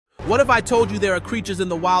What if I told you there are creatures in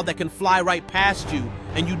the wild that can fly right past you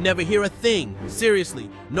and you'd never hear a thing? Seriously,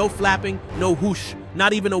 no flapping, no whoosh,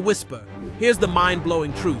 not even a whisper. Here's the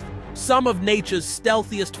mind-blowing truth. Some of nature's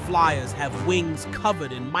stealthiest flyers have wings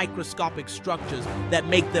covered in microscopic structures that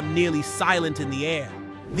make them nearly silent in the air.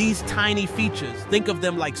 These tiny features, think of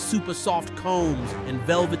them like super soft combs and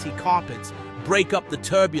velvety carpets, break up the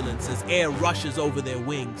turbulence as air rushes over their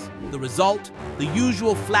wings. The result? The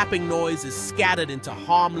usual flapping noise is scattered into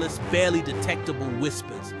harmless, barely detectable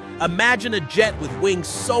whispers. Imagine a jet with wings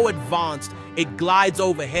so advanced it glides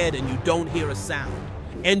overhead and you don't hear a sound.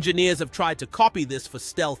 Engineers have tried to copy this for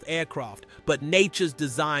stealth aircraft, but nature's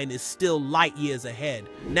design is still light years ahead.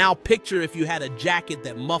 Now picture if you had a jacket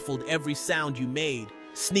that muffled every sound you made.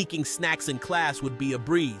 Sneaking snacks in class would be a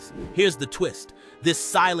breeze. Here's the twist. This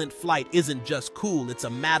silent flight isn't just cool, it's a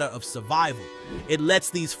matter of survival. It lets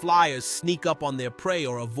these flyers sneak up on their prey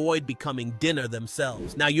or avoid becoming dinner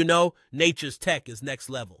themselves. Now you know, nature's tech is next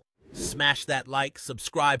level. Smash that like,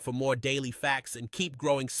 subscribe for more daily facts, and keep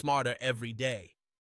growing smarter every day.